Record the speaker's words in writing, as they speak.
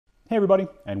Hey everybody,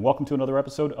 and welcome to another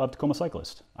episode of Tacoma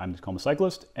Cyclist. I'm Tacoma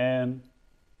Cyclist, and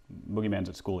Boogeyman's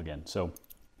at school again, so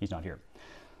he's not here.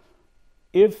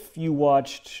 If you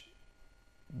watched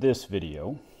this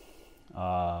video,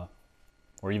 or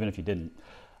even if you didn't,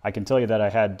 I can tell you that I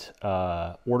had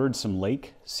ordered some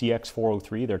Lake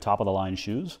CX403, their top-of-the-line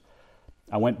shoes.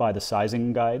 I went by the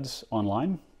sizing guides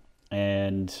online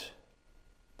and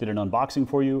did an unboxing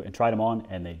for you and tried them on,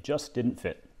 and they just didn't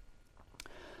fit.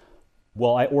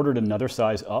 Well, I ordered another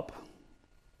size up,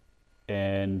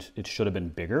 and it should have been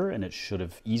bigger, and it should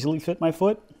have easily fit my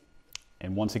foot.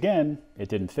 And once again, it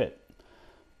didn't fit.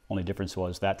 Only difference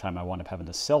was that time I wound up having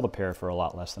to sell the pair for a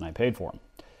lot less than I paid for them.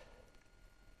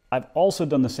 I've also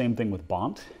done the same thing with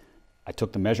Bont. I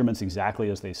took the measurements exactly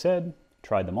as they said,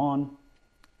 tried them on,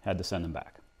 had to send them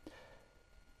back.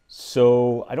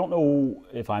 So I don't know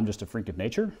if I'm just a freak of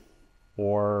nature,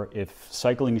 or if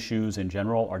cycling shoes in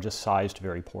general are just sized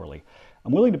very poorly.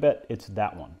 I'm willing to bet it's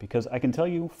that one, because I can tell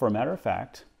you for a matter of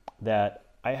fact that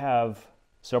I have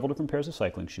several different pairs of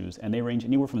cycling shoes, and they range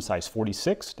anywhere from size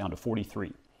 46 down to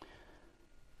 43.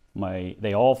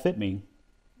 They all fit me.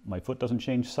 My foot doesn't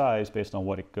change size based on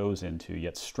what it goes into,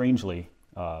 yet strangely,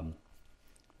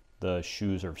 the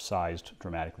shoes are sized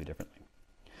dramatically differently.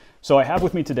 So I have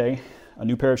with me today a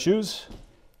new pair of shoes,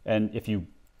 and if you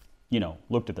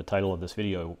looked at the title of this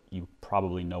video, you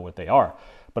probably know what they are.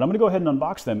 But I'm going to go ahead and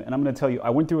unbox them, and I'm going to tell you, I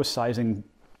went through a sizing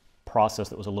process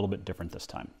that was a little bit different this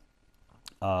time.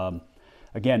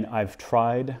 Again, I've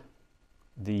tried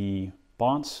the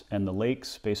Bonts and the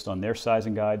Lakes based on their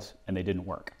sizing guides, and they didn't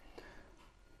work.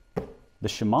 The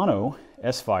Shimano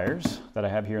S-Phyres that I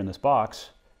have here in this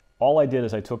box, all I did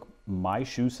is I took my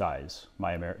shoe size,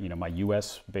 my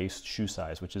US-based shoe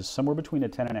size, which is somewhere between a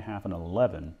 10.5 and an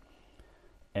 11,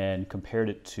 and compared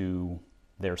it to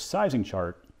their sizing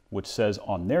chart, which says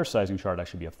on their sizing chart I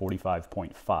should be a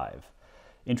 45.5.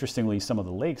 Interestingly, some of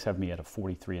the Lakes have me at a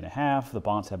 43.5, the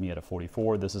Bonts have me at a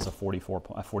 44, this is a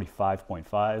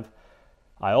 45.5.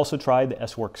 I also tried the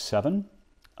S-Works 7,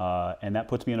 and that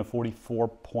puts me in a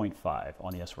 44.5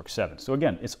 on the S-Works 7. So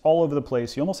again, it's all over the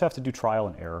place. You almost have to do trial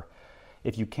and error.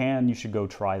 If you can, you should go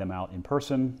try them out in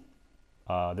person.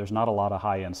 There's not a lot of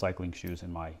high-end cycling shoes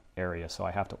in my area, so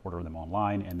I have to order them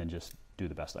online and then just do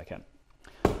the best I can.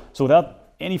 So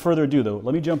without any further ado, though,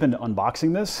 let me jump into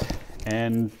unboxing this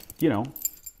and,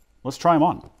 let's try them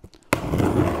on.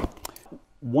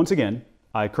 Once again,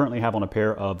 I currently have on a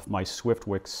pair of my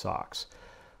Swiftwick socks.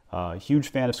 Huge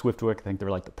fan of Swiftwick. I think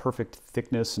they're like the perfect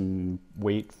thickness and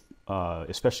weight,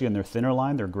 especially in their thinner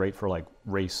line. They're great for like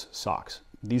race socks.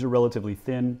 These are relatively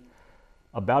thin,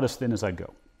 about as thin as I'd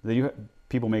go.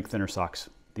 People make thinner socks.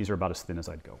 These are about as thin as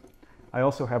I'd go. I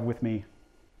also have with me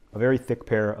a very thick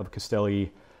pair of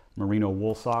Castelli merino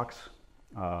wool socks.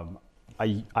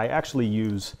 I actually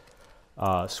use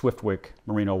Swiftwick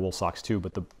merino wool socks too,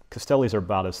 but the Castellis are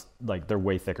about as, they're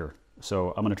way thicker.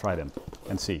 So I'm gonna try them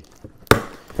and see.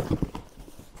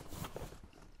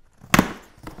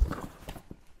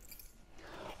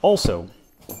 Also,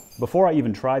 before I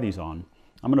even try these on,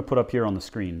 I'm gonna put up here on the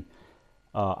screen,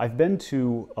 I've been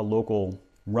to a local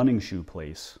running shoe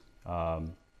place,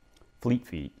 Fleet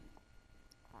Feet.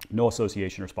 No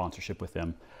association or sponsorship with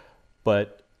them,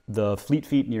 but the Fleet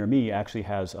Feet near me actually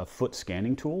has a foot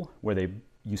scanning tool where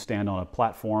you stand on a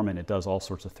platform and it does all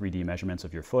sorts of 3D measurements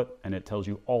of your foot, and it tells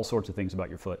you all sorts of things about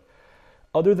your foot.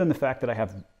 Other than the fact that I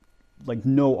have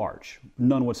no arch,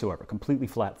 none whatsoever, completely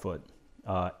flat foot,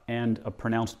 and a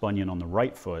pronounced bunion on the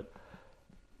right foot,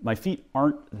 my feet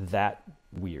aren't that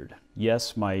weird.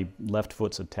 Yes, my left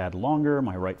foot's a tad longer,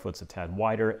 my right foot's a tad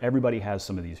wider. Everybody has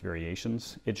some of these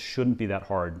variations. It shouldn't be that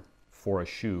hard for a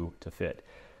shoe to fit.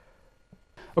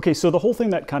 Okay, so the whole thing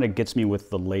that kind of gets me with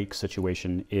the Lake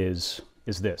situation is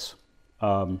this.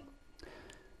 I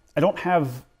don't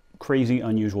have crazy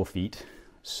unusual feet,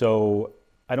 so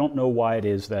I don't know why it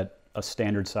is that a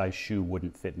standard size shoe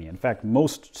wouldn't fit me. In fact,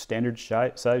 most standard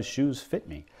size shoes fit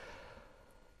me.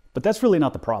 But that's really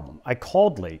not the problem. I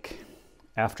called Lake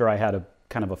after I had a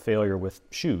kind of a failure with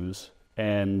shoes,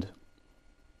 and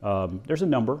there's a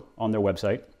number on their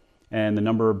website, and the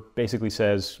number basically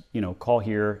says, call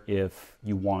here if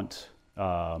you want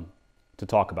to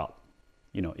talk about,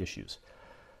 issues.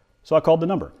 So I called the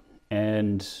number,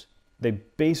 and they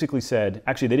basically said,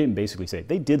 actually they didn't basically say,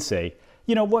 they did say,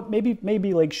 you know what,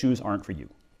 maybe Lake shoes aren't for you.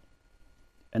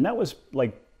 And that was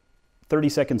like 30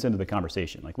 seconds into the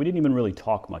conversation. We didn't even really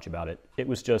talk much about it. It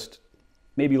was just,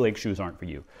 maybe Lake shoes aren't for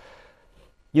you.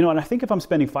 And I think if I'm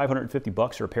spending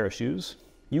 $550 for a pair of shoes,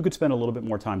 you could spend a little bit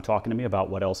more time talking to me about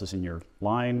what else is in your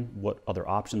line, what other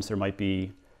options there might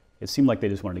be. It seemed like they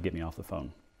just wanted to get me off the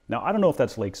phone. Now, I don't know if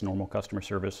that's Lake's normal customer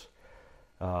service.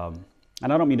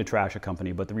 And I don't mean to trash a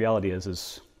company, but the reality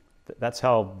is that's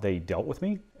how they dealt with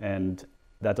me, and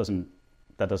that doesn't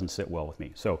sit well with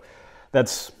me. So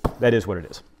that is what it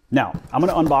is. Now, I'm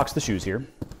going to unbox the shoes here.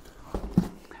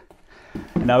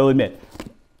 And I will admit,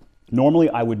 normally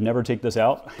I would never take this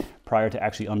out prior to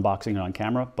actually unboxing it on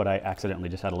camera, but I accidentally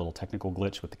just had a little technical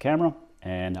glitch with the camera,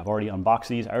 and I've already unboxed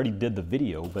these. I already did the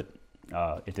video, but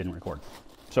it didn't record.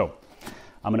 So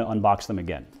I'm going to unbox them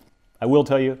again. I will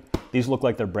tell you, these look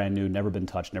like they're brand new, never been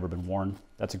touched, never been worn.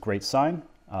 That's a great sign.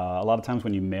 A lot of times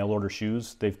when you mail order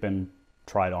shoes, they've been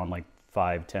tried on like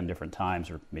 5, 10 different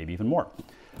times, or maybe even more.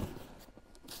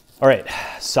 All right,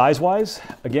 size-wise,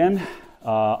 again,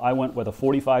 I went with a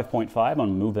 45.5. I'm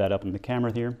gonna move that up in the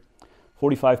camera here.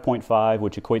 45.5,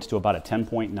 which equates to about a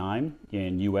 10.9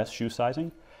 in US shoe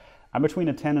sizing. I'm between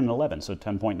a 10 and 11, so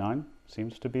 10.9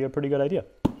 seems to be a pretty good idea.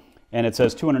 And it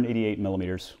says 288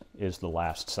 millimeters is the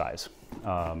last size.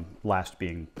 Last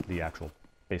being the actual,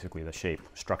 basically the shape,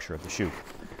 structure of the shoe.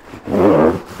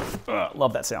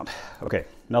 Love that sound. Okay,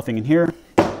 nothing in here.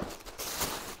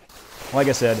 Like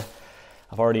I said,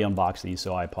 I've already unboxed these,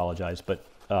 so I apologize, but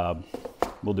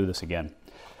we'll do this again.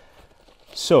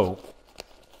 So,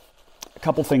 a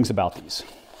couple things about these.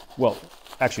 Well,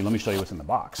 actually, let me show you what's in the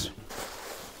box.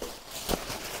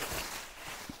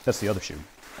 That's the other shoe.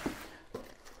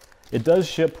 It does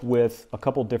ship with a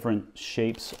couple different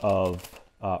shapes of,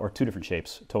 or 2 different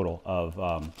shapes total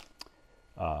of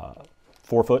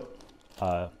forefoot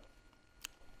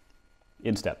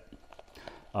instep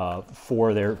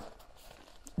for their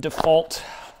default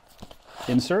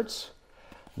inserts.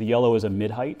 The yellow is a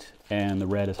mid-height and the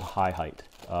red is a high height.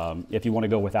 If you want to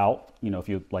go without, if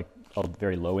you like a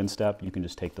very low instep, you can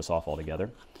just take this off altogether.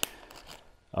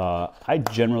 I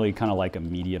generally kind of like a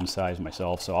medium size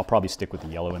myself, so I'll probably stick with the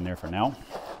yellow in there for now.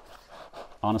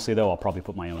 Honestly though, I'll probably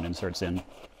put my own inserts in.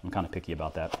 I'm kind of picky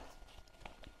about that.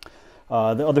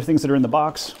 The other things that are in the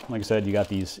box, like I said, you got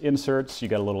these inserts, you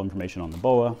got a little information on the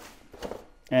BOA,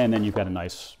 and then you've got a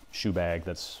nice shoe bag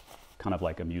that's kind of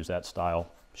like a musette style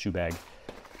shoe bag.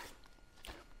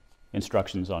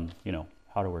 Instructions on,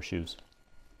 how to wear shoes.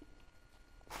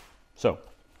 So,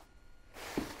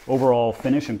 overall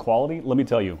finish and quality, let me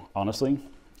tell you, honestly,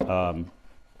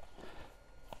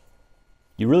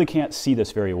 you really can't see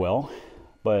this very well,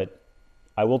 but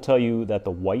I will tell you that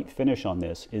the white finish on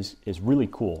this is really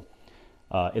cool.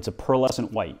 It's a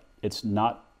pearlescent white. It's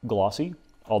not glossy,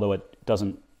 although it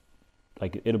doesn't,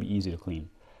 it'll be easy to clean.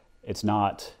 It's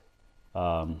not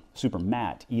super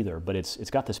matte either, but it's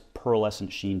got this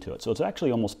pearlescent sheen to it. So it's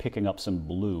actually almost picking up some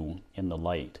blue in the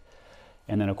light.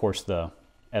 And then of course the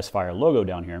S-Phyre logo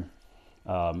down here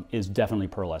is definitely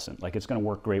pearlescent. It's going to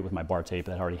work great with my bar tape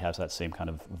that already has that same kind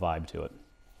of vibe to it.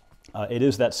 It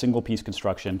is that single piece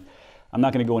construction. I'm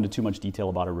not going to go into too much detail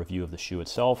about a review of the shoe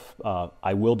itself.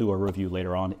 I will do a review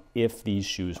later on if these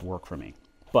shoes work for me.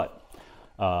 But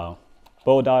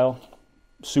BOA dial,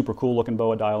 super cool looking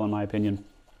BOA dial in my opinion.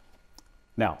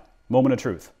 Now, moment of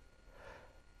truth.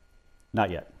 Not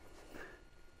yet.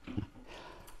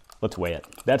 Let's weigh it.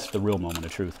 That's the real moment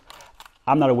of truth.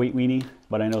 I'm not a weight weenie,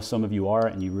 but I know some of you are,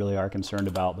 and you really are concerned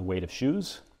about the weight of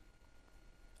shoes.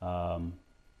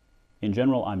 In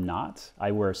general, I'm not.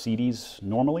 I wear CDs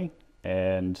normally,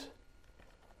 and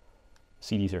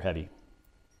CDs are heavy.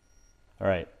 All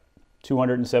right,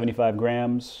 275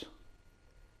 grams.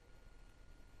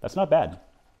 That's not bad.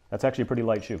 That's actually a pretty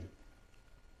light shoe.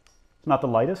 It's not the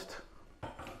lightest,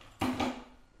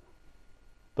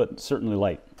 but certainly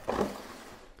light.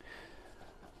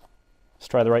 Let's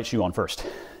try the right shoe on first.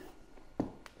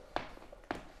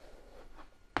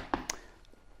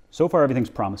 So far, everything's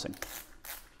promising.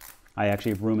 I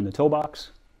actually have room in the toe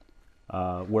box,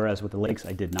 whereas with the Lakes,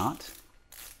 I did not.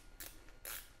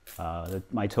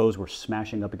 My toes were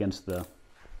smashing up against the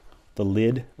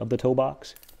lid of the toe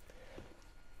box.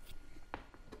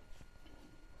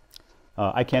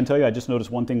 I can tell you, I just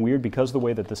noticed one thing weird. Because of the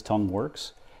way that this tongue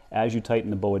works, as you tighten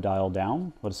the BOA dial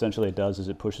down, what essentially it does is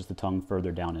it pushes the tongue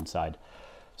further down inside.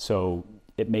 So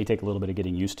it may take a little bit of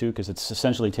getting used to, because it's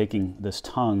essentially taking this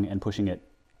tongue and pushing it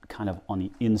kind of on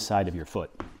the inside of your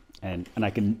foot. And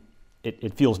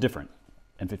it feels different.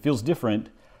 And if it feels different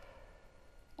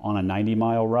on a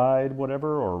 90-mile ride,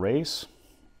 whatever, or race,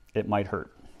 it might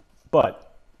hurt.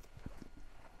 But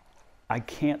I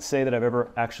can't say that I've ever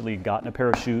actually gotten a pair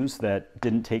of shoes that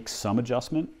didn't take some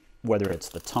adjustment, whether it's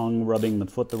the tongue rubbing the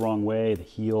foot the wrong way, the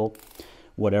heel,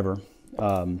 whatever.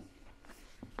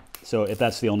 So if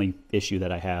that's the only issue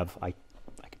that I have, I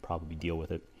could probably deal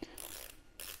with it.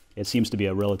 It seems to be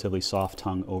a relatively soft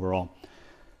tongue overall.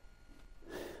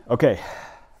 Okay,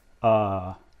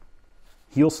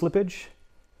 heel slippage.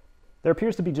 There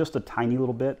appears to be just a tiny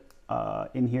little bit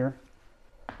in here,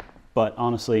 but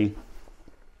honestly,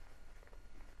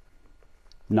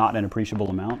 not an appreciable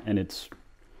amount, and it's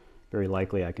very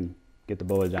likely I can get the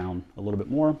boa down a little bit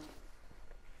more.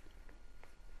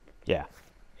 Yeah,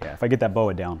 if I get that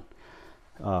boa down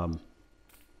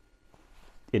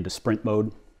into sprint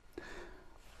mode,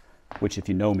 which if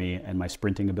you know me and my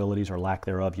sprinting abilities or lack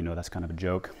thereof, you know that's kind of a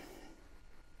joke.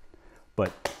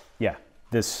 But yeah,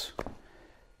 this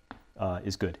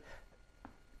is good.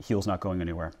 Heel's not going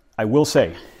anywhere. I will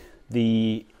say,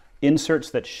 the inserts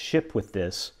that ship with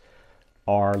this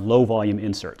are low volume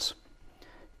inserts.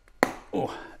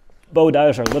 Oh, bow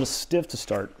dives are a little stiff to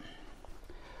start.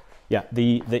 Yeah,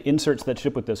 the inserts that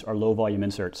ship with this are low volume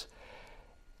inserts.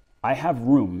 I have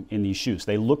room in these shoes.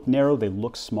 They look narrow, they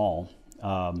look small,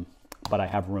 but I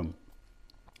have room.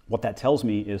 What that tells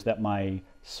me is that my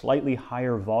slightly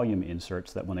higher volume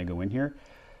inserts, that when they go in here,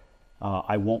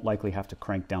 I won't likely have to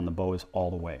crank down the boas all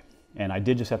the way. And I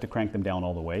did just have to crank them down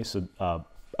all the way. So,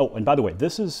 oh, and by the way,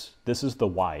 this is the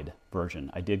wide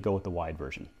version. I did go with the wide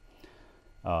version.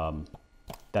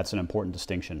 That's an important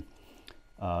distinction.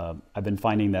 I've been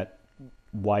finding that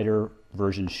wider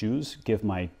version shoes give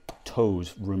my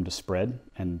toes room to spread,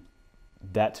 and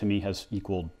that to me has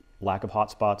equaled lack of hot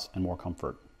spots and more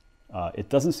comfort. It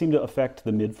doesn't seem to affect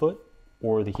the midfoot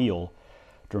or the heel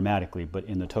dramatically, but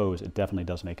in the toes it definitely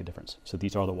does make a difference. So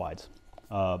these are the wides.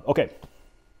 Okay.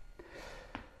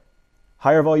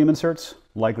 Higher volume inserts,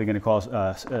 likely going to cause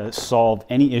solve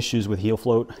any issues with heel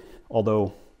float,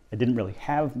 although I didn't really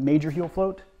have major heel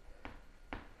float.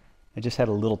 I just had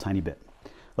a little tiny bit.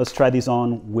 Let's try these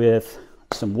on with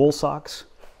some wool socks.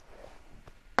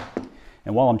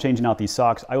 And while I'm changing out these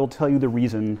socks, I will tell you the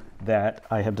reason that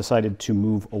I have decided to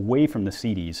move away from the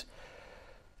CDs.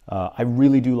 I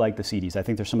really do like the CDs. I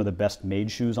think they're some of the best made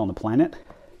shoes on the planet.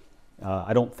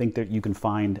 I don't think that you can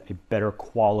find a better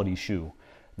quality shoe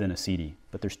than a CD,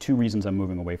 but there's two reasons I'm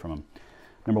moving away from them.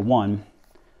 Number one,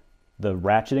 the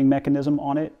ratcheting mechanism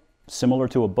on it, similar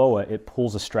to a boa, it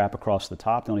pulls a strap across the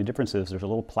top. The only difference is there's a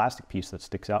little plastic piece that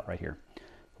sticks out right here.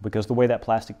 Because the way that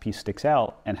plastic piece sticks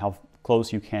out and how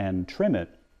close you can trim it,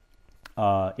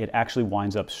 it actually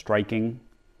winds up striking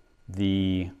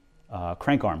the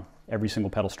crank arm every single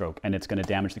pedal stroke, and it's going to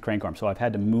damage the crank arm. So I've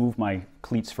had to move my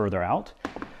cleats further out.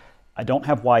 I don't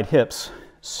have wide hips,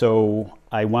 so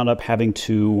I wound up having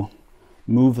to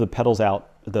move the pedals out,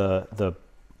 the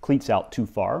cleats out too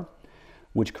far,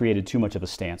 which created too much of a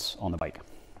stance on the bike.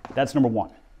 That's number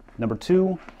one. Number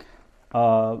two,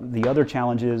 the other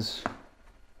challenge is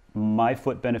my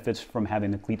foot benefits from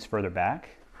having the cleats further back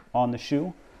on the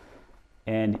shoe,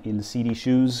 and in CD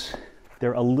shoes,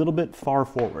 they're a little bit far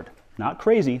forward. Not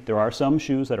crazy, there are some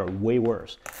shoes that are way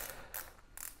worse.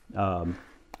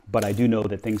 But I do know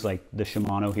that things like the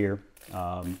Shimano here,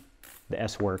 the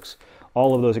S-Works,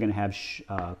 all of those are going to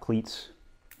have cleats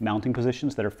mounting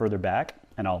positions that are further back,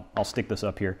 and I'll stick this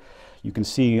up here. You can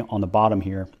see on the bottom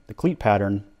here, the cleat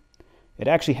pattern, it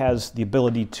actually has the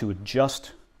ability to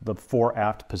adjust the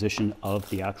fore-aft position of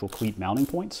the actual cleat mounting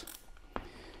points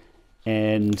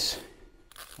and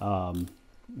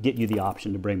get you the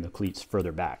option to bring the cleats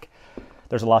further back.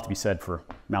 There's a lot to be said for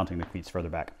mounting the cleats further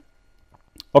back.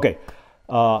 Okay,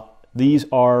 these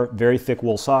are very thick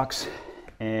wool socks,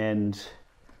 and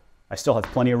I still have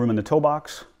plenty of room in the toe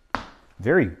box.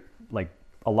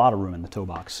 A lot of room in the toe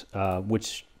box,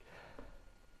 which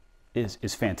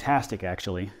is fantastic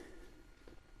actually.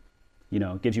 You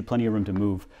know, it gives you plenty of room to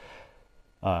move.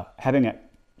 Having a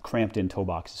cramped in toe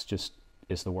box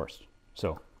is the worst.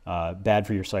 So bad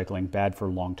for your cycling, bad for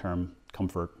long-term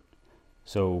comfort.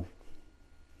 So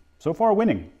far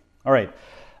winning. All right,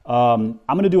 I'm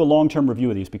gonna do a long-term review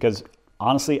of these because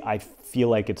honestly, I feel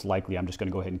like it's likely I'm just gonna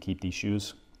go ahead and keep these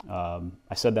shoes.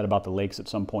 I said that about the Lakes at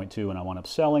some point too, and I wound up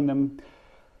selling them.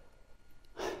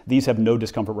 These have no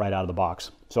discomfort right out of the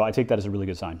box. So I take that as a really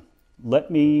good sign.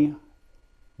 Let me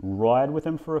ride with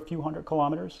them for a few hundred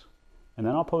kilometers, and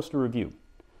then I'll post a review.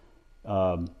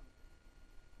 All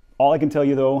I can tell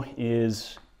you though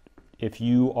is if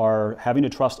you are having to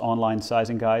trust online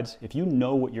sizing guides, if you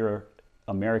know what your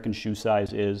American shoe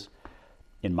size is,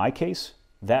 in my case,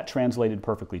 that translated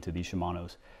perfectly to these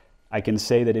Shimanos. I can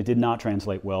say that it did not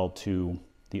translate well to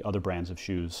the other brands of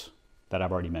shoes that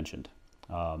I've already mentioned.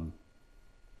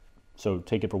 So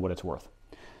take it for what it's worth.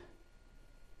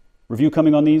 Review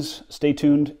coming on these. Stay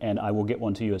tuned, and I will get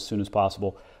one to you as soon as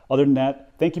possible. Other than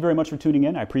that, thank you very much for tuning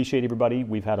in. I appreciate everybody.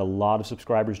 We've had a lot of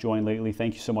subscribers join lately.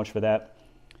 Thank you so much for that.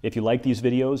 If you like these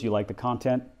videos, you like the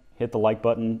content, hit the like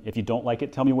button. If you don't like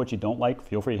it, tell me what you don't like.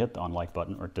 Feel free to hit the unlike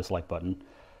button or dislike button.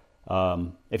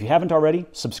 If you haven't already,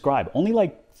 subscribe. Only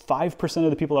like 5% of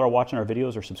the people that are watching our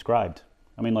videos are subscribed.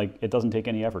 I mean, like, it doesn't take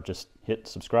any effort. Just hit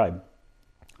subscribe.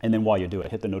 And then while you do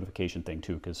it, hit the notification thing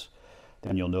too, because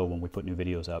then you'll know when we put new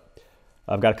videos up.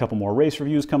 I've got a couple more race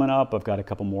reviews coming up. I've got a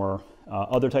couple more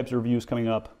other types of reviews coming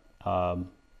up.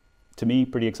 To me,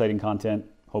 pretty exciting content.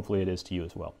 Hopefully it is to you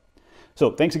as well.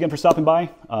 So thanks again for stopping by.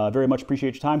 Very much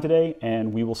appreciate your time today,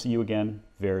 and we will see you again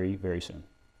very, very soon.